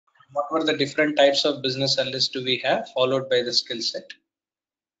what were the different types of business analysts do we have, followed by the skill set.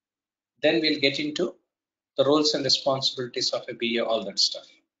 Then we'll get into the roles and responsibilities of a BA, all that stuff.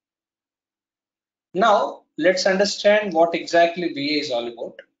 Now let's understand what exactly BA is all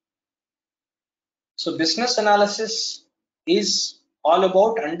about. So business analysis is all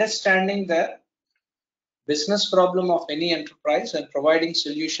about understanding the business problem of any enterprise and providing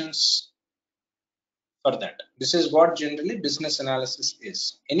solutions for that. This is what generally business analysis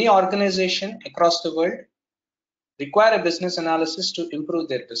is. Any organization across the world require a business analysis to improve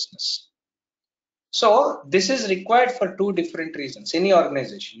their business. So this is required for two different reasons. Any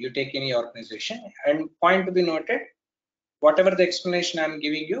organization, you take any organization, and point to be noted, whatever the explanation I'm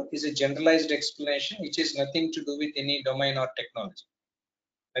giving you is a generalized explanation, which is nothing to do with any domain or technology.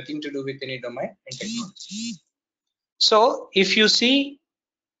 Nothing to do with any domain and technology. So if you see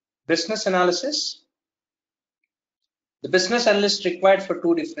business analysis, the business analyst required for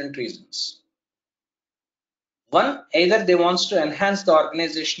two different reasons. One, either they wants to enhance the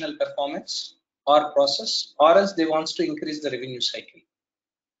organizational performance or process, or else they wants to increase the revenue cycle.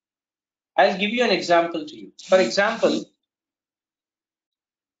 I'll give you an example to you. For example,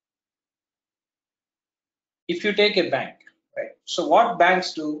 if you take a bank, right? So what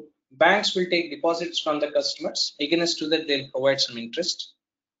banks do? Banks will take deposits from the customers. Against to that, they'll provide some interest.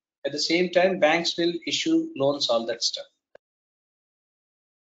 At the same time, banks will issue loans, all that stuff.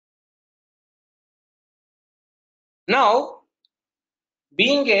 Now,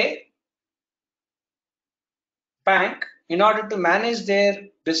 being a bank, in order to manage their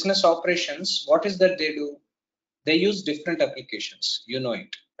business operations, what is that they do? They use different applications. You know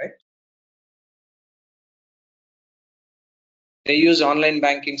it, right? They use online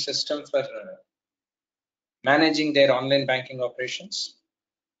banking system for managing their online banking operations.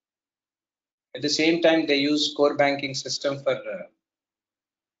 At the same time, they use core banking system for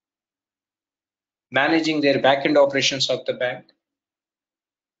managing their backend operations of the bank.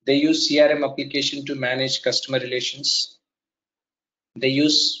 They use CRM application to manage customer relations. They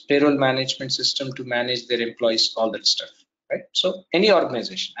use payroll management system to manage their employees, all that stuff, right? So any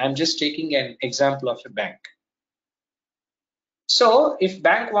organization, I'm just taking an example of a bank. So if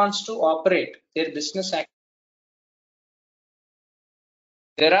bank wants to operate their business,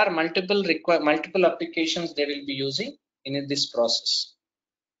 there are multiple applications they will be using in this process.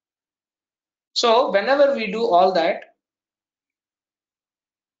 So whenever we do all that,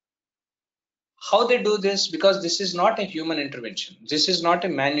 how they do this, because this is not a human intervention, this is not a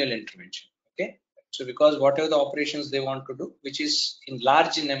manual intervention, okay? So because whatever the operations they want to do, which is in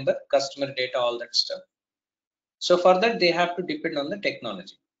large number, customer data, all that stuff, so for that they have to depend on the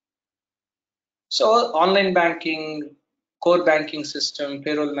technology. So online banking, core banking system,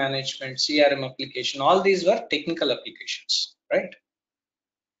 payroll management, CRM application, all these were technical applications, right?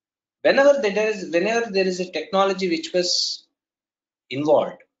 Whenever there is a technology which was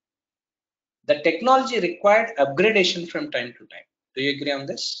involved, the technology required upgradation from time to time. Do you agree on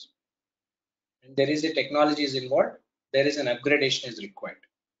this? When there is a technology is involved, there is an upgradation is required.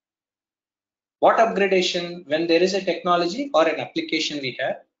 What upgradation? When there is a technology or an application we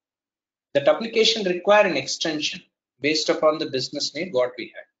have, that application require an extension based upon the business need what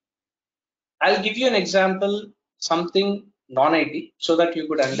we have. I'll give you an example, something non-IT, so that you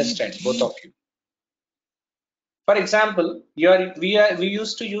could understand, both of you. For example, we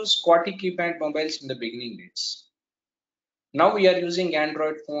used to use QWERTY keypad mobiles in the beginning days. Now we are using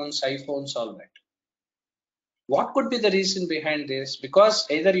Android phones, iPhones, all that. What could be the reason behind this? Because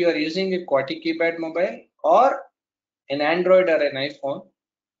either you are using a QWERTY keypad mobile or an Android or an iPhone,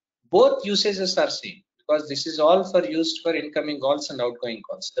 both usages are same, because this is all for used for incoming calls and outgoing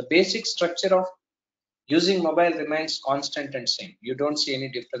calls. The basic structure of using mobile remains constant and same. You don't see any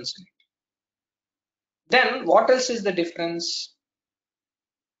difference in it. Then what else is the difference?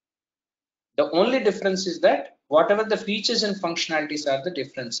 The only difference is that whatever the features and functionalities are the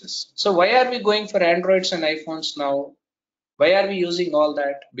differences. So why are we going for Androids and iPhones now? Why are we using all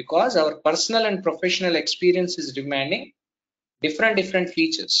that? Because our personal and professional experience is demanding different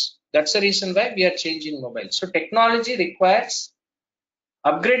features. That's the reason why we are changing mobile. So technology requires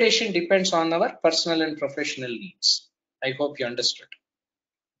upgradation, depends on our personal and professional needs. I hope you understood.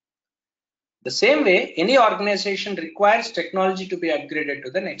 The same way, any organization requires technology to be upgraded to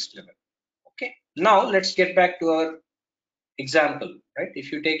the next level. Okay, now let's get back to our example, right?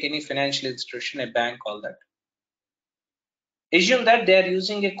 If you take any financial institution, a bank, all that, assume that they are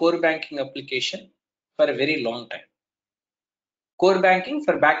using a core banking application for a very long time. Core banking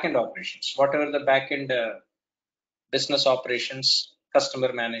for backend operations, whatever the backend business operations,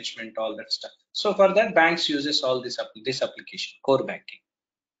 customer management, all that stuff. So for that, banks uses all this application, core banking.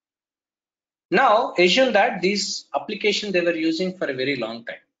 Now assume that these application they were using for a very long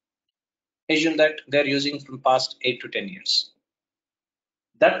time. Assume that they're using from past 8 to 10 years.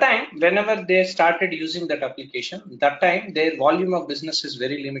 That time, whenever they started using that application, that time their volume of business is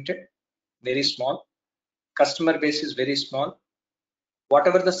very limited, very small. Customer base is very small.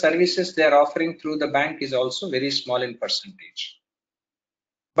 Whatever the services they are offering through the bank is also very small in percentage.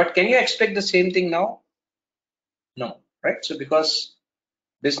 But can you expect the same thing now? No, right? So because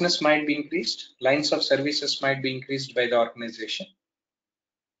business might be increased, lines of services might be increased by the organization.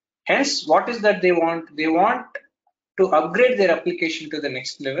 Hence, what is that they want? They want to upgrade their application to the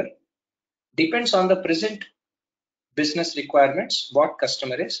next level. Depends on the present business requirements, what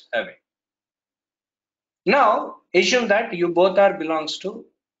customer is having. Now, assume that you both are belongs to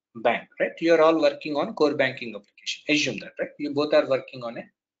bank, right? You are all working on core banking application. Assume that, right? You both are working on a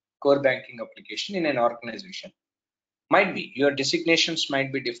core banking application in an organization. Might be your designations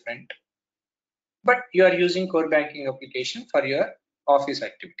might be different, but you are using core banking application for your office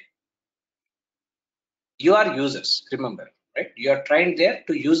activity. You are users, remember, right? You are trying there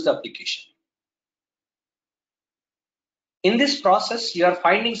to use the application. In this process, you are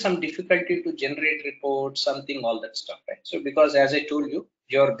finding some difficulty to generate reports, something, all that stuff, right? So because as I told you,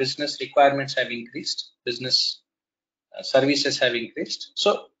 your business requirements have increased, business services have increased.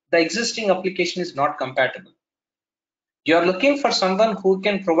 So the existing application is not compatible. You are looking for someone who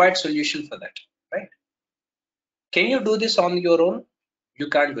can provide solution for that, right? Can you do this on your own? You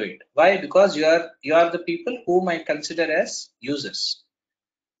can't do it. Why? Because you are the people whom I consider as users.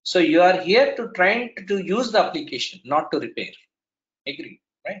 So you are here to trying to use the application, not to repair. Agree,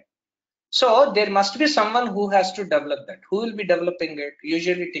 right? So there must be someone who has to develop that. Who will be developing it?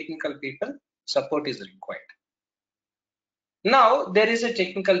 Usually technical people. Support is required. Now there is a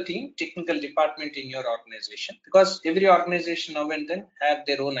technical team, technical department in your organization, because every organization now and then have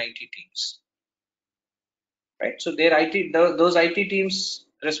their own IT teams, right? So their those IT teams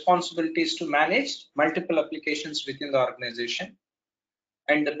responsibility is to manage multiple applications within the organization,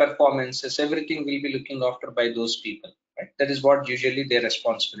 and the performances, everything will be looking after by those people, right? That is what usually their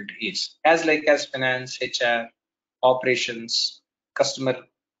responsibility is. As like as finance, HR, operations, customer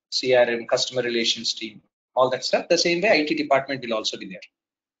CRM, customer relations team, all that stuff. The same way IT department will also be there.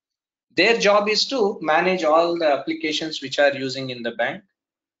 Their job is to manage all the applications which are using in the bank,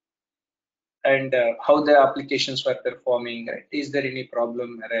 and how the applications were performing, right? Is there any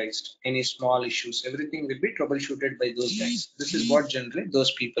problem arised, any small issues, everything will be troubleshooted by those guys. This is what generally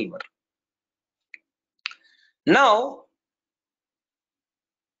those people were. Now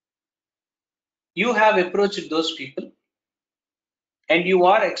you have approached those people and you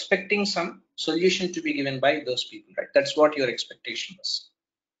are expecting some solution to be given by those people, right? That's what your expectation was.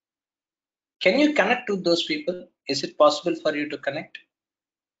 Can you connect to those people? Is it possible for you to connect?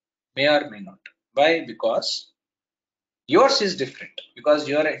 May or may not. Why? Because yours is different, because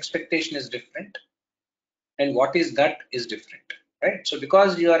your expectation is different, and what is that is different, right? So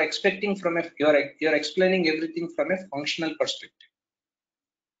because you are expecting from a, you're explaining everything from a functional perspective,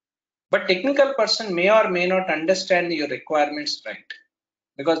 but technical person may or may not understand your requirements, right?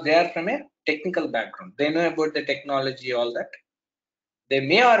 Because they are from a technical background, they know about the technology, all that. They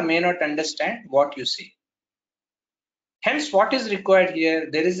may or may not understand what you say. Hence, what is required here?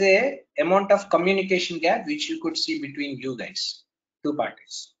 There is a amount of communication gap which you could see between you guys, two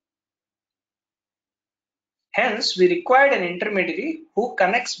parties. Hence, we required an intermediary who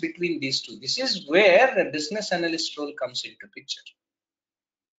connects between these two. This is where the business analyst role comes into picture.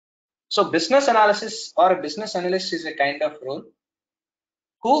 So business analysis or a business analyst is a kind of role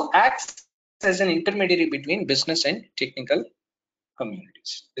who acts as an intermediary between business and technical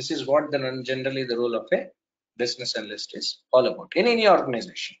communities. This is what generally the role of a business analyst is all about in any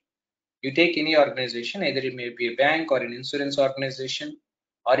organization. You take any organization, either it may be a bank or an insurance organization,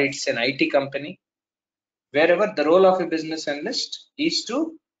 or it's an IT company. Wherever the role of a business analyst is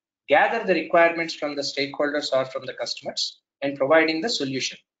to gather the requirements from the stakeholders or from the customers and providing the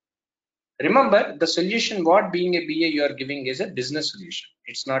solution. Remember, the solution what being a BA you are giving is a business solution.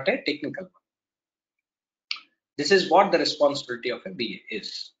 It's not a technical one. This is what the responsibility of a BA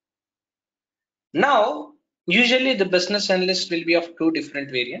is. Now, usually the business analyst will be of two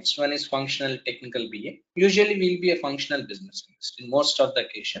different variants. One is functional technical BA. Usually will be a functional business analyst. In most of the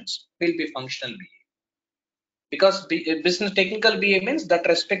occasions, will be functional BA. Because business technical BA means that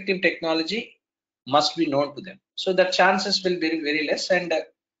respective technology must be known to them. So the chances will be very less, and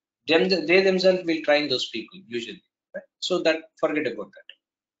they themselves will train those people usually. Right? So that forget about that.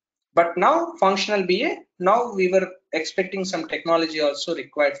 But now functional BA, now we were expecting some technology also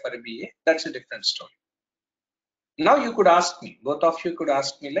required for a BA. That's a different story. Now you could ask me, both of you could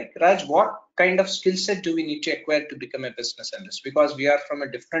ask me like, Raj, what kind of skill set do we need to acquire to become a business analyst? Because we are from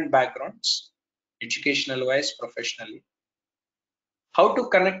a different backgrounds, educational wise, professionally. How to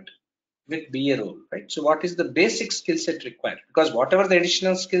connect with BA role, right? So what is the basic skill set required? Because whatever the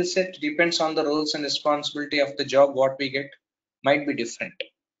additional skill set depends on the roles and responsibility of the job, what we get might be different,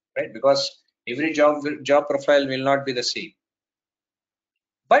 right? Because every job profile will not be the same.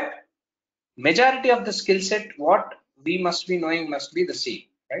 But majority of the skill set, what we must be knowing must be the same,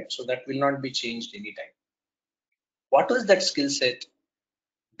 right? So that will not be changed anytime. What is that skill set?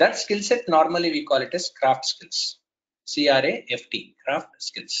 That skill set normally we call it as craft skills. CRAFT, craft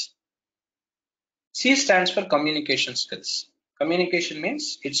skills. C stands for communication skills. Communication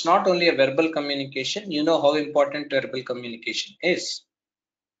means it's not only a verbal communication, you know how important verbal communication is.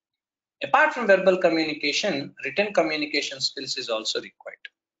 Apart from verbal communication, written communication skills is also required.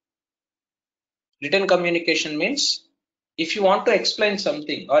 Written communication means if you want to explain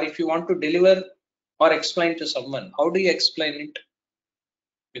something or if you want to deliver or explain to someone, how do you explain it?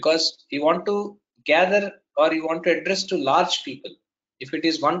 Because you want to gather or you want to address to large people. If it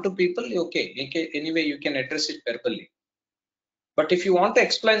is one to people, okay, anyway, you can address it verbally. But if you want to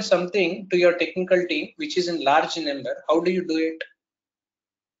explain something to your technical team, which is in large number, how do you do it?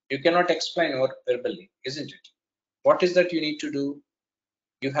 You cannot explain verbally, isn't it? What is that you need to do?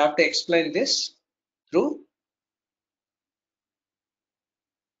 You have to explain this through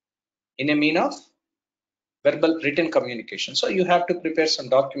in a mean of verbal written communication. So you have to prepare some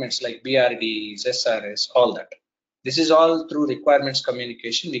documents like BRDs, SRS, all that. This is all through requirements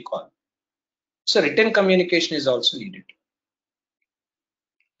communication we call. So written communication is also needed.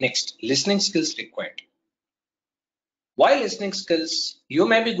 Next, listening skills required. Why listening skills? You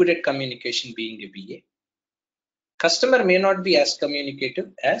may be good at communication being a BA. Customer may not be as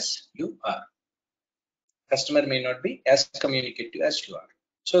communicative as you are. Customer may not be as communicative as you are.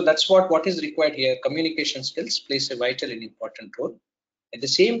 So that's what is required here. Communication skills plays a vital and important role. At the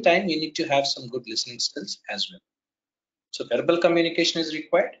same time, you need to have some good listening skills as well. So verbal communication is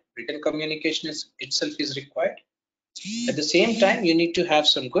required. Written communication itself is required. At the same time, you need to have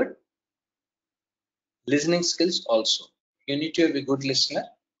some good listening skills also. You need to be a good listener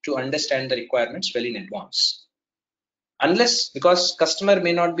to understand the requirements well in advance. Unless, because customer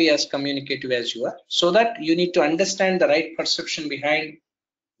may not be as communicative as you are, so that you need to understand the right perception behind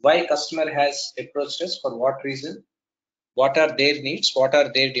why customer has approached us, for what reason, what are their needs, what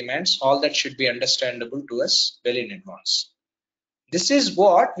are their demands. All that should be understandable to us well in advance. This is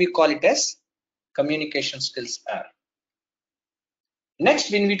what we call it as communication skills are.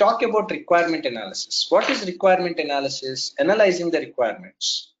 Next, when we talk about requirement analysis, what is requirement analysis? Analyzing the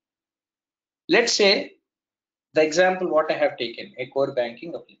requirements. Let's say the example what I have taken, a core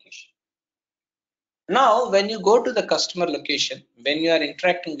banking application. Now, when you go to the customer location, when you are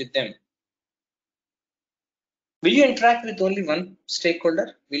interacting with them, will you interact with only one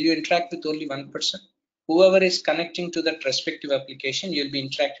stakeholder? Will you interact with only one person? Whoever is connecting to that respective application, you'll be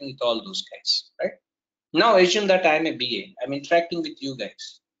interacting with all those guys, right? Now assume that I'm a BA. I'm interacting with you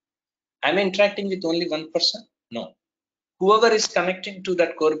guys. I'm interacting with only one person? No. Whoever is connecting to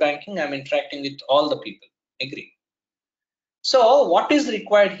that core banking, I'm interacting with all the people. Agree. So what is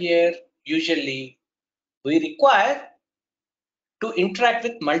required here? Usually we require to interact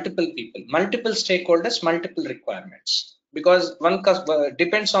with multiple people, multiple stakeholders, multiple requirements. Because one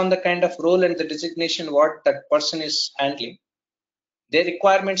depends on the kind of role and the designation what that person is handling. Their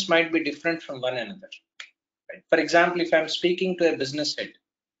requirements might be different from one another. Right? For example, if I'm speaking to a business head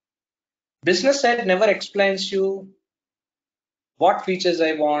never explains you what features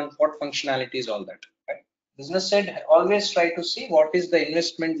I want, what functionalities, all that. Right? Business head always try to see what is the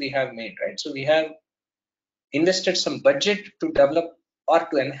investment we have made, right? So we have invested some budget to develop or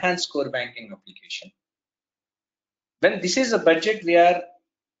to enhance core banking application. When this is a budget we are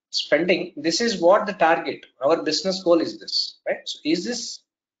spending, this is what the target, our business goal is this, right? So is this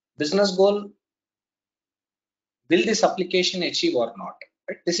business goal, will this application achieve or not?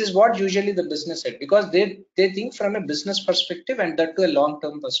 Right? This is what usually the business head, because they think from a business perspective and that to a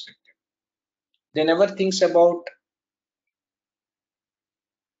long-term perspective. They never thinks about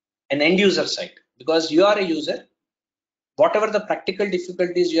an end user side, because you are a user. Whatever the practical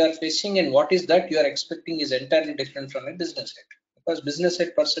difficulties you are facing and what is that you are expecting is entirely different from a business head, because business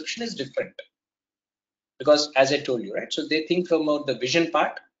head perception is different. Because as I told you, right? So they think about the vision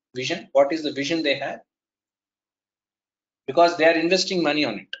part, what is the vision they have? Because they are investing money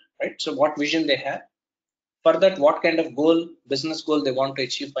on it, right? So what vision they have? For that, what kind of goal, business goal they want to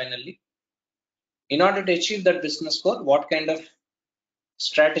achieve finally? In order to achieve that business goal, what kind of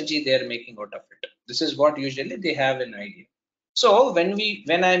strategy they are making out of it? This is what usually they have an idea. So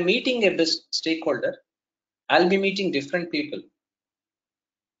when I'm meeting a business stakeholder, I'll be meeting different people.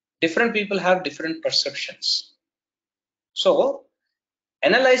 Different people have different perceptions. So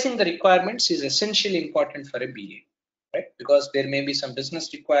analyzing the requirements is essentially important for a BA, right? Because there may be some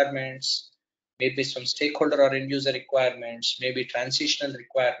business requirements, maybe some stakeholder or end user requirements, maybe transitional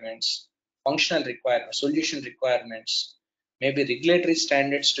requirements, functional requirements, solution requirements, maybe regulatory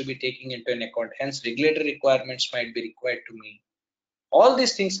standards to be taken into an account. Hence, regulatory requirements might be required to me. All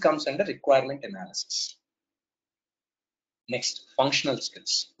these things comes under requirement analysis. Next, functional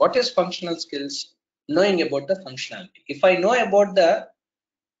skills. What is functional skills? Knowing about the functionality. If I know about the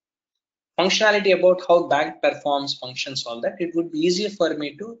functionality, about how bank performs, functions, all that, it would be easier for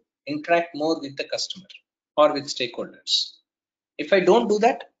me to interact more with the customer or with stakeholders. If I don't do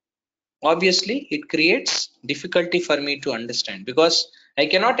that, obviously it creates difficulty for me to understand, because I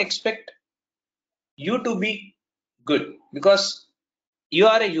cannot expect you to be good, because you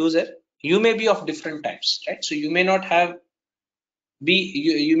are a user. You may be of different types, right? So you may not have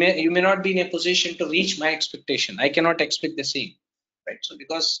you may not be in a position to reach my expectation. I cannot expect the same, right? So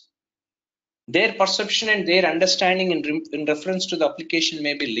because their perception and their understanding in reference to the application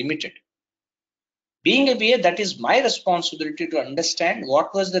may be limited. Being a BA, that is my responsibility to understand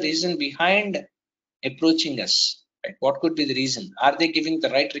what was the reason behind approaching us, right? What could be the reason? Are they giving the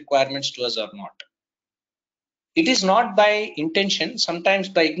right requirements to us or not? It is not by intention. Sometimes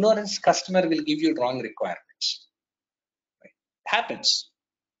by ignorance, customer will give you wrong requirements. Right? Happens.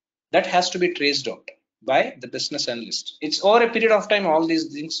 That has to be traced out by the business analyst. It's over a period of time. All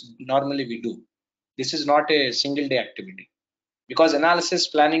these things normally we do. This is not a single day activity, because analysis,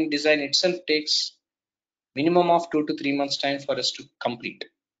 planning, design itself takes minimum of 2 to 3 months time for us to complete.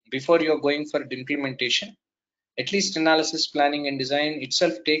 Before you're going for the implementation, at least analysis, planning and design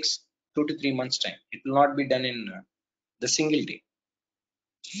itself takes 2 to 3 months time. It will not be done in the single day,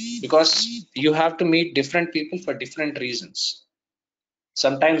 because you have to meet different people for different reasons.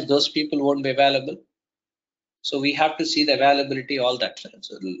 Sometimes those people won't be available, so we have to see the availability, all that.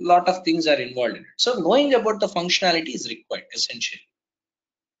 So a lot of things are involved in it. So knowing about the functionality is required essentially.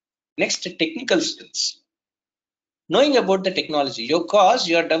 Next, technical skills. Knowing about the technology, because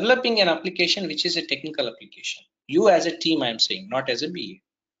you are developing an application which is a technical application. You as a team, I'm saying, not as a BA.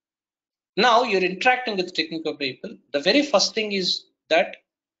 Now you're interacting with technical people. The very first thing is that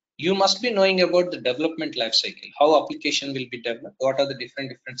you must be knowing about the development life cycle, how application will be developed, what are the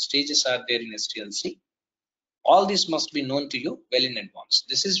different stages are there in SDLC. All this must be known to you well in advance.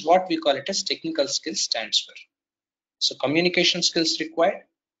 This is what we call it as technical skills stands for. So communication skills required,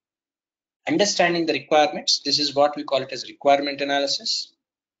 understanding the requirements. This is what we call it as requirement analysis.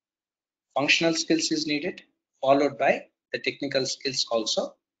 Functional skills is needed, followed by the technical skills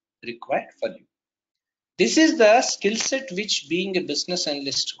also required for you. This is the skill set which, being a business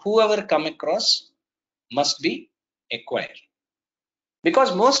analyst, whoever come across must be acquired.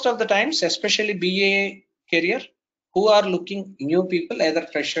 Because most of the times, especially BA career, who are looking new people, either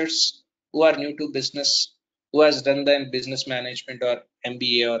freshers who are new to business, who has done the business management or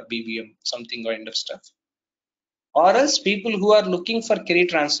MBA or BBM, something kind of stuff, or else people who are looking for career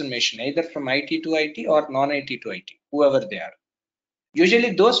transformation, either from IT to IT or non-IT to IT, whoever they are.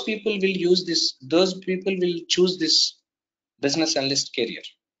 Usually those people will use this, those people will choose this business analyst career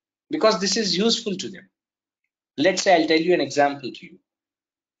because this is useful to them. Let's say I'll tell you an example to you.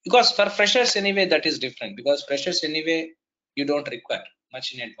 Because for freshers anyway, that is different, because freshers anyway, you don't require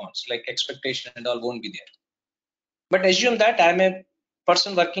much in advance, like expectation and all won't be there. But assume that I'm a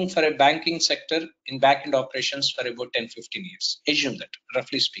person working for a banking sector in back-end operations for about 10-15 years. Assume that,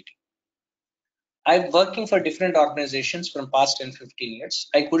 roughly speaking. I'm working for different organizations from past 10-15 years.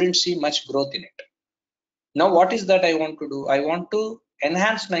 I couldn't see much growth in it. Now, what is that I want to do? I want to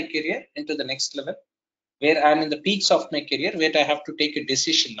enhance my career into the next level, where I'm in the peaks of my career, where I have to take a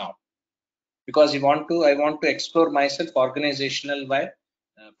decision now. Because I want to explore myself organizational wise,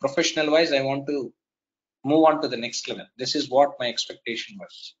 professional wise. I want to move on to the next level. This is what my expectation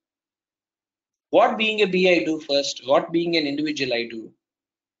was. What being a BA I do first, what being an individual I do,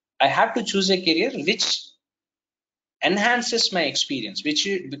 I have to choose a career which enhances my experience,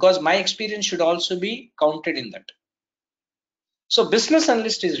 because my experience should also be counted in that. So business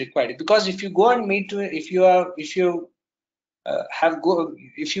analyst is required, because if you go and meet, if you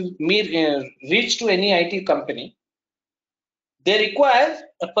reach to any IT company, they require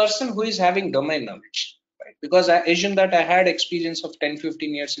a person who is having domain knowledge, right? Because I assume that I had experience of 10-15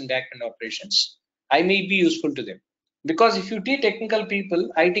 years in back-end operations. I may be useful to them, because if you teach technical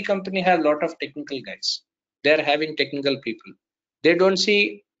people, IT company have a lot of technical guys. They are having technical people. They don't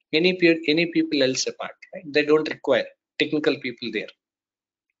see any people else apart, right? They don't require technical people there.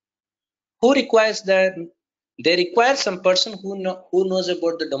 Who requires that? They require some person who knows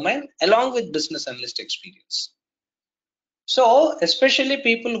about the domain along with business analyst experience. So especially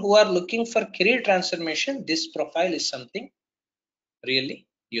people who are looking for career transformation, this profile is something really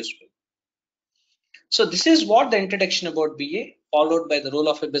useful. So this is what the introduction about BA, followed by the role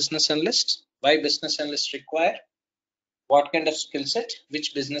of a business analyst, why business analysts require, what kind of skill set,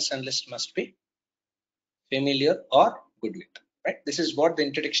 which business analyst must be familiar or good with, right? This is what the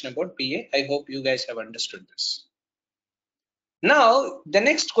introduction about BA. I hope you guys have understood this. Now, the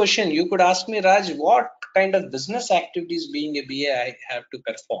next question you could ask me, Raj, what kind of business activities being a BA I have to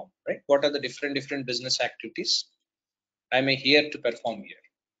perform, right? What are the different business activities I may here to perform here?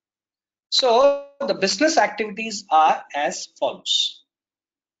 So the business activities are as follows.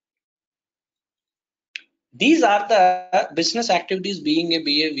 These are the business activities being a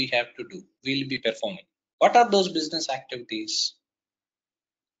BA we have to do, we'll be performing. What are those business activities?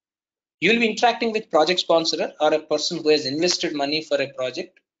 You'll be interacting with project sponsor or a person who has invested money for a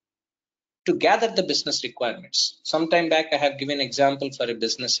project to gather the business requirements. Sometime back, I have given example for a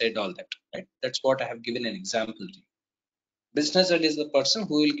business head, all that, right? That's what I have given an example to you. Business head is the person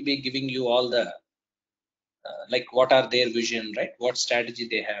who will be giving you all the, like what are their vision, right? What strategy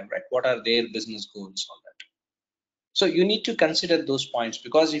they have, right? What are their business goals, all that. So you need to consider those points,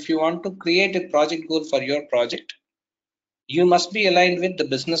 because if you want to create a project goal for your project, you must be aligned with the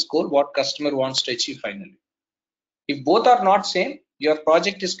business goal, what customer wants to achieve finally. If both are not same, your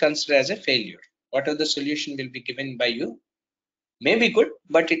project is considered as a failure. Whatever the solution will be given by you may be good,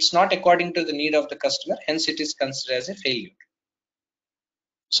 but it's not according to the need of the customer, hence it is considered as a failure.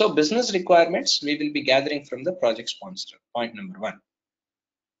 So business requirements we will be gathering from the project sponsor, point number one.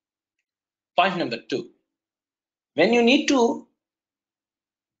 Point number two, when you need to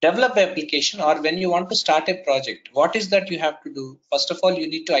develop an application or when you want to start a project, what is that you have to do? First of all, you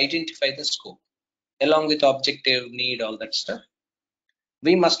need to identify the scope along with objective, need, all that stuff.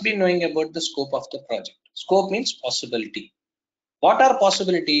 We must be knowing about the scope of the project. Scope means possibility. What are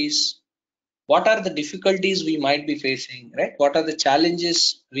possibilities? What are the difficulties we might be facing, right? What are the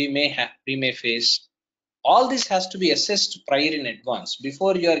challenges we may face? All this has to be assessed prior in advance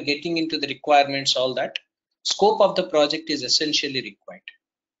before you are getting into the requirements. All that scope of the project is essentially required,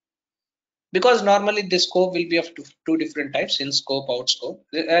 because normally the scope will be of two different types: in scope, out scope.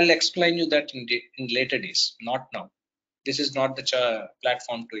 I'll explain you that in later days, not now. This is not the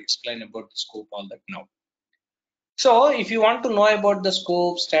platform to explain about the scope, all that now. So if you want to know about the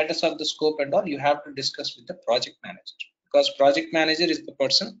scope, status of the scope and all, you have to discuss with the project manager, because project manager is the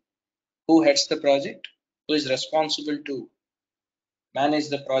person who heads the project, who is responsible to manage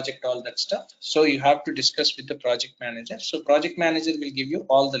the project, all that stuff. So you have to discuss with the project manager. So project manager will give you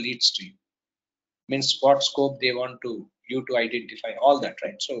all the leads to you, means what scope they want you to identify, all that,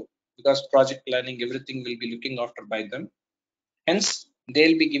 right? So because project planning, everything will be looking after by them, hence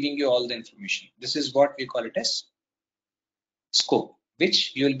they'll be giving you all the information. This is what we call it as scope,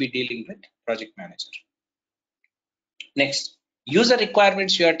 which you will be dealing with project manager. Next, user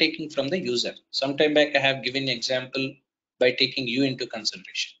requirements you are taking from the user. Sometime back I have given an example by taking you into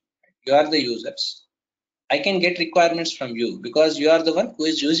consideration. You are the users. I can get requirements from you because you are the one who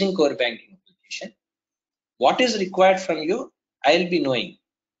is using core banking application. What is required from you, I'll be knowing.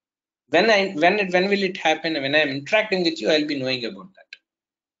 When will it happen? When I'm interacting with you, I'll be knowing about that.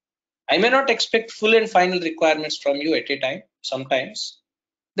 I may not expect full and final requirements from you at a time, sometimes,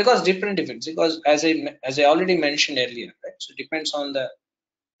 because different events, because as I already mentioned earlier, right? So it depends on the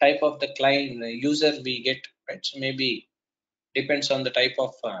type of the client, the user we get, right? So maybe depends on the type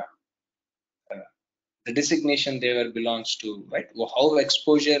of the designation they were belongs to, right? How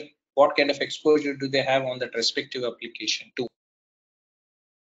exposure, what kind of exposure do they have on that respective application too?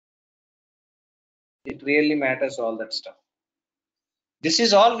 It really matters, all that stuff. This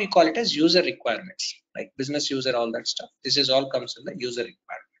is all we call it as user requirements, like business user, all that stuff. This is all comes in the user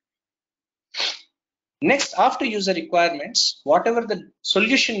requirement. Next, after user requirements, whatever the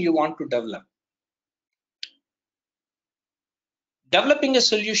solution you want to develop, developing a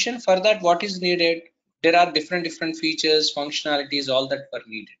solution for that, what is needed? There are different features, functionalities, all that were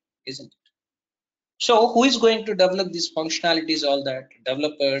needed, isn't it? So who is going to develop these functionalities, all that?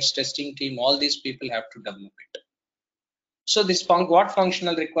 Developers, testing team, all these people have to develop it. So this what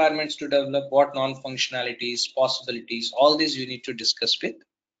functional requirements to develop, what non-functionalities, possibilities, all these you need to discuss with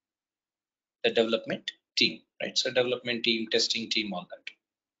the development team, right? So development team, testing team, all that.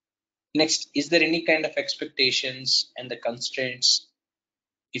 Next, is there any kind of expectations and the constraints?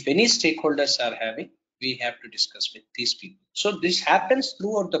 If any stakeholders are having, we have to discuss with these people. So this happens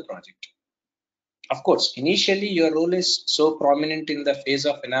throughout the project. Of course, initially your role is so prominent in the phase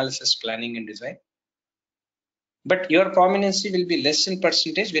of analysis, planning and design, but your prominency will be less in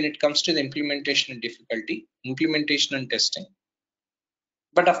percentage when it comes to the implementation and difficulty, implementation and testing.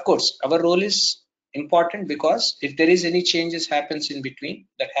 But of course, our role is important because if there is any changes happens in between,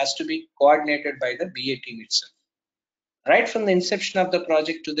 that has to be coordinated by the BA team itself. Right from the inception of the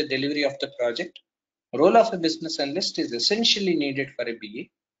project to the delivery of the project, role of a business analyst is essentially needed for a BA,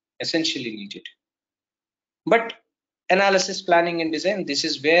 essentially needed. But analysis, planning and design, this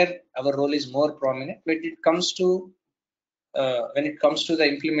is where our role is more prominent. When it comes to the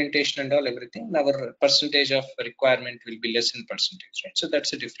implementation and all everything, our percentage of requirement will be less in percentage, right? So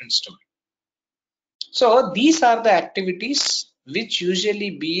that's a different story. So these are the activities which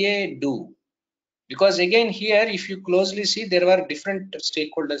usually BA do, because again here if you closely see, there are different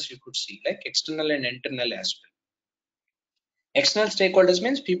stakeholders you could see, like external and internal as well. External stakeholders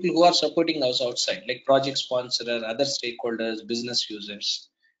means people who are supporting us outside, like project sponsor, other stakeholders, business users.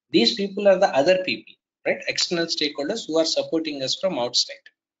 These people are the other people, right? External stakeholders who are supporting us from outside.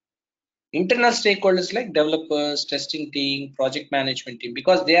 Internal stakeholders like developers, testing team, project management team,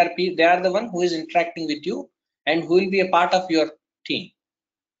 because they are the one who is interacting with you and who will be a part of your team.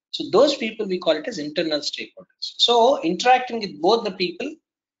 So those people we call it as internal stakeholders. So interacting with both the people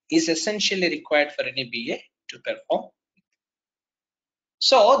is essentially required for any BA to perform.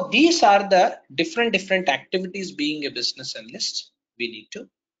 So these are the different activities being a business analyst we need to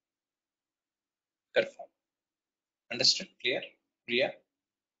perform. Understood? Clear? Priya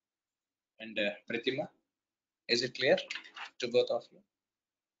and Pratima, is it clear to both of you?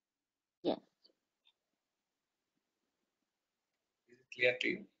 Yeah. Is it clear to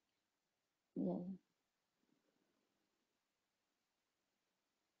you? Yeah.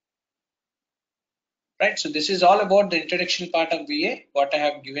 Right. So this is all about the introduction part of BA, what I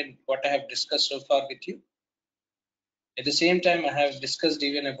have discussed so far with you. At the same time, I have discussed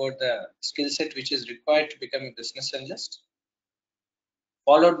even about the skill set which is required to become a business analyst.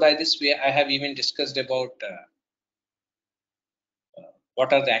 Followed by this, I have even discussed about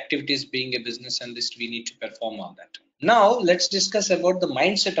what are the activities being a business analyst we need to perform on that. Now let's discuss about the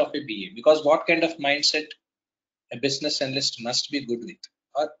mindset of a BA, because what kind of mindset a business analyst must be good with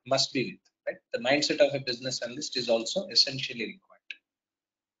or must be with, right? The mindset of a business analyst is also essentially required.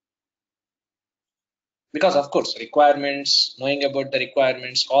 Because of course requirements, knowing about the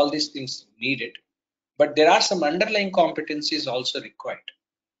requirements, all these things needed, but there are some underlying competencies also required,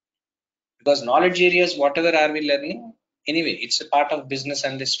 because knowledge areas whatever are we learning anyway, it's a part of business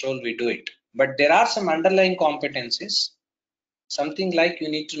analyst role, we do it, but there are some underlying competencies, something like you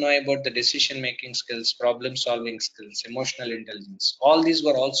need to know about the decision making skills, problem solving skills, emotional intelligence. All these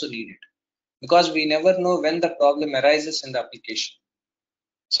were also needed, because we never know when the problem arises in the application.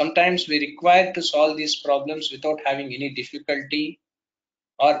 Sometimes we require to solve these problems without having any difficulty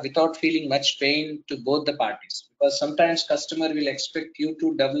or without feeling much pain to both the parties, because sometimes customer will expect you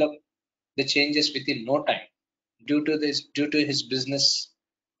to develop the changes within no time due to his business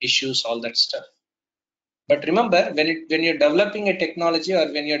issues, all that stuff. But remember, when you're developing a technology, or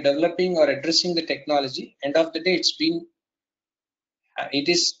when you're developing or addressing the technology, end of the day it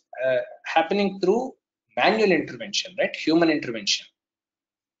is happening through manual intervention, right? Human intervention.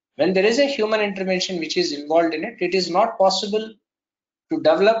 When there is a human intervention which is involved in it, it is not possible to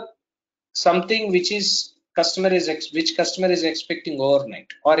develop something which customer is expecting overnight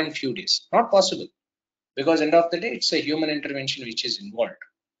or in few days. Not possible, because end of the day it's a human intervention which is involved.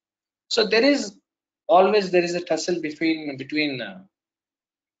 So there is a tussle between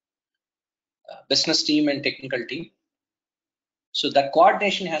business team and technical team. So that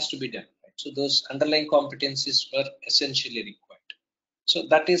coordination has to be done, right? So those underlying competencies were essentially required. So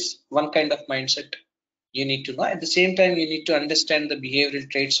that is one kind of mindset you need to know. At the same time, you need to understand the behavioral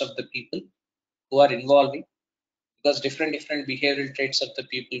traits of the people who are involving, because different behavioral traits of the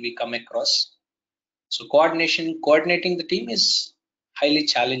people we come across. So coordinating the team is highly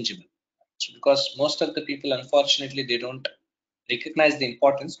challengeable. So because most of the people, unfortunately, they don't recognize the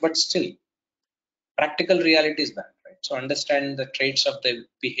importance, but still practical reality is that, right? So understand the traits of the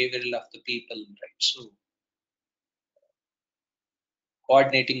behavioral of the people, right? So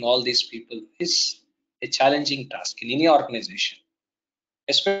coordinating all these people is a challenging task in any organization,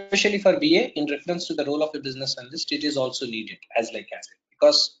 especially for BA. In reference to the role of a business analyst, it is also needed as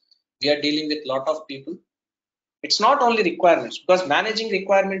because we are dealing with a lot of people. It's not only requirements, because managing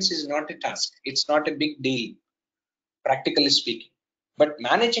requirements is not a task, it's not a big deal practically speaking, but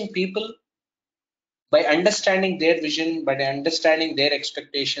managing people, By understanding their vision, by understanding their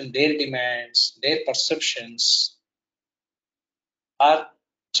expectation, their demands, their perceptions are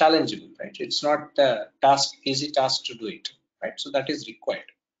challengeable, right? It's not a easy task to do it, right? So that is required.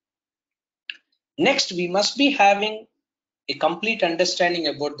 Next, we must be having a complete understanding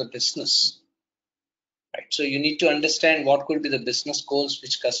about the business, right? So you need to understand what could be the business goals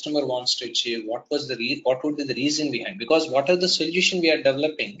which customer wants to achieve. What would be the reason behind? Because whatever the solution we are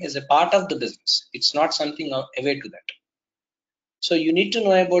developing is a part of the business. It's not something away to that. So you need to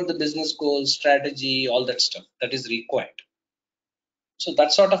know about the business goals, strategy, all that stuff that is required. So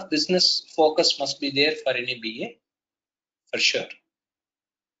that sort of business focus must be there for any BA for sure.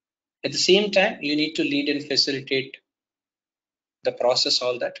 At the same time, you need to lead and facilitate the process,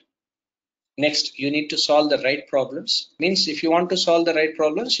 all that. Next, you need to solve the right problems. Means if you want to solve the right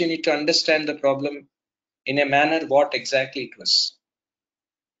problems, you need to understand the problem in a manner what exactly it was.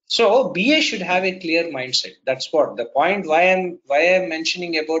 So BA should have a clear mindset. That's what the point why I'm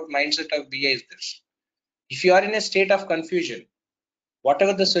mentioning about mindset of BA is this. If you are in a state of confusion,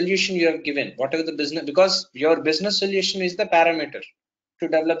 whatever the solution you have given, whatever the business, because your business solution is the parameter to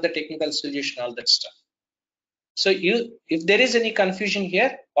develop the technical solution, all that stuff. So if there is any confusion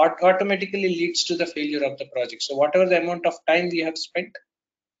here, automatically leads to the failure of the project. So whatever the amount of time we have spent,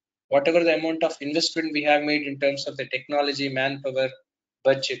 whatever the amount of investment we have made in terms of the technology, manpower,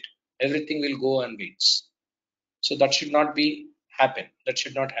 budget, everything will go on waits. So that should not be happen. That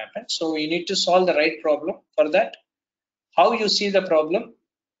should not happen. So you need to solve the right problem. For that, how you see the problem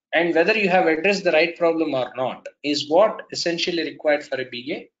and whether you have addressed the right problem or not is what essentially required for a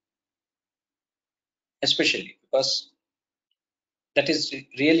BA, especially because that is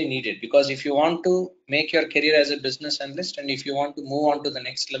really needed. Because if you want to make your career as a business analyst and if you want to move on to the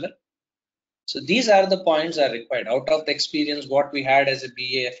next level, so these are the points are required out of the experience what we had as a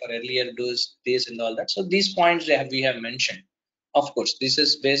BA for earlier days and all that. So these points we have mentioned. Of course, this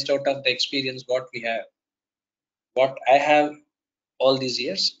is based out of the experience what we have, what I have all these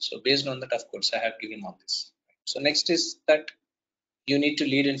years. So based on that, of course, I have given all this. So next is that you need to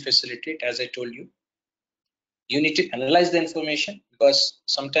lead and facilitate, as I told you. You need to analyze the information because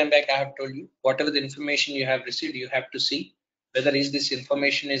sometime back I have told you whatever the information you have received, you have to see whether is this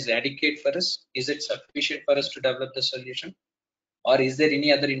information is adequate for us, is it sufficient for us to develop the solution, or is there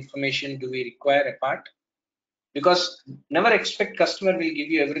any other information do we require apart? Because never expect customer will give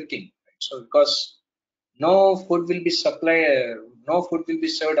you everything. Right? So because no food will be supplied, no food will be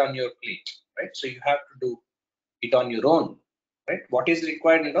served on your plate, right? So you have to do it on your own, right? What is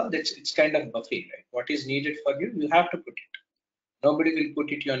required and all that's it's kind of buffet, right? What is needed for you, you have to put it. Nobody will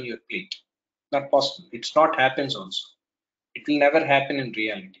put it on your plate. Not possible. It's not happens also. It will never happen in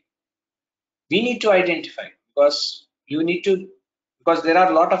reality. We need to identify because you need to because there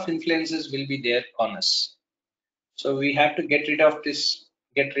are a lot of influences will be there on us. So we have to get rid of this,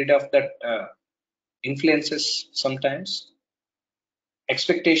 get rid of that influences sometimes.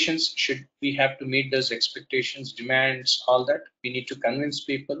 Expectations should we have to meet those expectations, demands, all that. We need to convince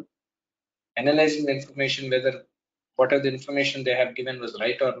people, analyzing the information whether whatever the information they have given was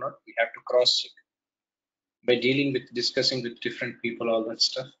right or not. We have to cross check by dealing with discussing with different people, all that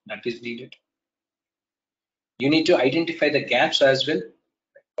stuff that is needed. You need to identify the gaps as well.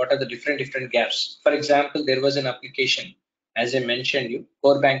 What are the different gaps? For example, there was an application, as I mentioned you,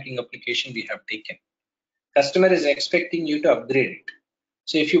 core banking application we have taken. Customer is expecting you to upgrade it.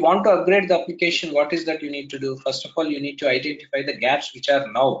 So if you want to upgrade the application, what is that you need to do? First of all, you need to identify the gaps which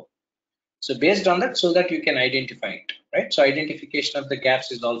are now. So based on that, so that you can identify it, right? So identification of the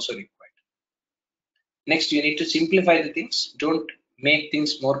gaps is also required. Next, you need to simplify the things. Don't make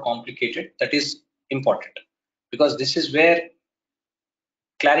things more complicated. That is important because this is where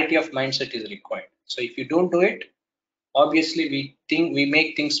clarity of mindset is required. So if you don't do it, obviously we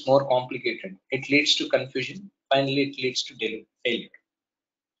make things more complicated. It leads to confusion. Finally, it leads to failure.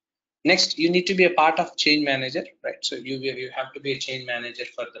 Next, you need to be a part of change manager, right? So you have to be a change manager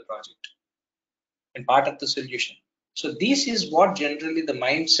for the project and part of the solution. So this is what generally the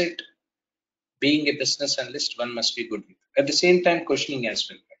mindset being a business analyst one must be good with. At the same time, questioning as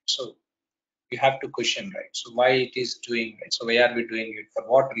well, right? So you have to question, right? So why it is doing, right? So why are we doing it? For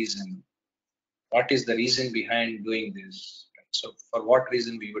what reason? What is the reason behind doing this? Right? So for what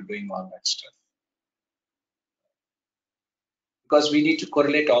reason we were doing all that stuff? Because we need to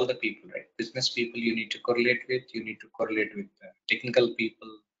correlate all the people, right? Business people you need to correlate with, you need to correlate with technical people.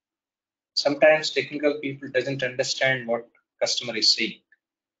 Sometimes technical people doesn't understand what customer is saying.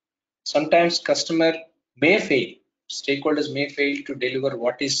 Sometimes customer may fail, stakeholders may fail to deliver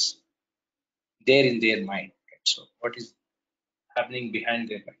what is there in their mind. Right? So what is happening behind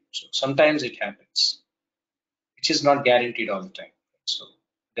their mind. So sometimes it happens. which is not guaranteed all the time. So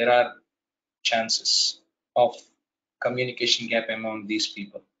there are chances of communication gap among these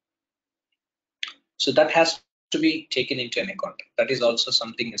people. So that has to be taken into an account. That is also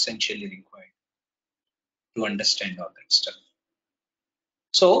something essentially required to understand all that stuff.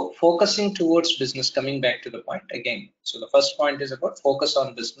 So focusing towards business, coming back to the point again. So the first point is about focus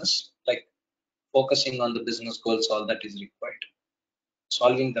on business, like focusing on the business goals, all that is required.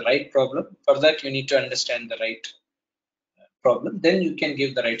 Solving the right problem. For that, you need to understand the right problem. Then you can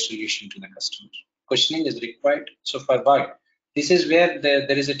give the right solution to the customer. Questioning is required. So for why? This is where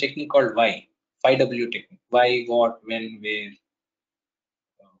there is a technique called why. 5W technique. Why, what, when, where,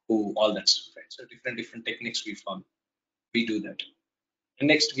 who, all that stuff, right? So different techniques we follow. We do that. And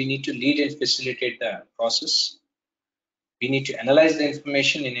next, we need to lead and facilitate the process. We need to analyze the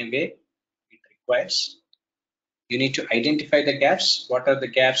information in a way it requires. You need to identify the gaps. What are the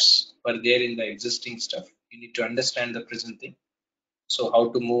gaps were there in the existing stuff? You need to understand the present thing. So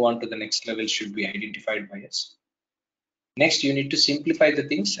how to move on to the next level should be identified by us. Next, you need to simplify the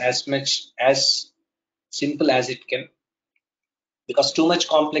things as much as simple as it can, because too much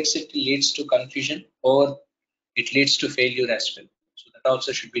complexity leads to confusion or it leads to failure as well. So that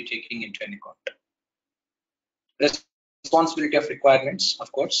also should be taken into account. Responsibility of requirements,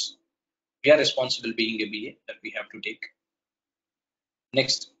 of course. We are responsible being a BA that we have to take.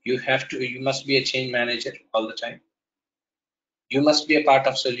 Next, you must be a change manager all the time. You must be a part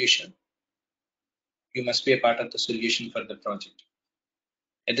of solution. You must be a part of the solution for the project.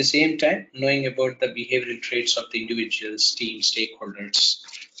 At the same time, knowing about the behavioral traits of the individuals, team, stakeholders.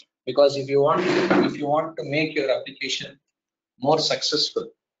 Because if you want to make your application more successful,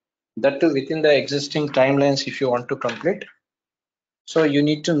 that too within the existing timelines, if you want to complete, so you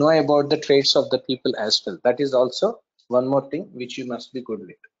need to know about the traits of the people as well. That is also one more thing which you must be good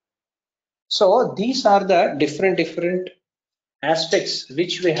with. So these are the different aspects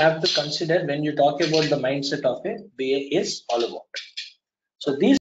which we have to consider when you talk about the mindset of a BA is all about. So these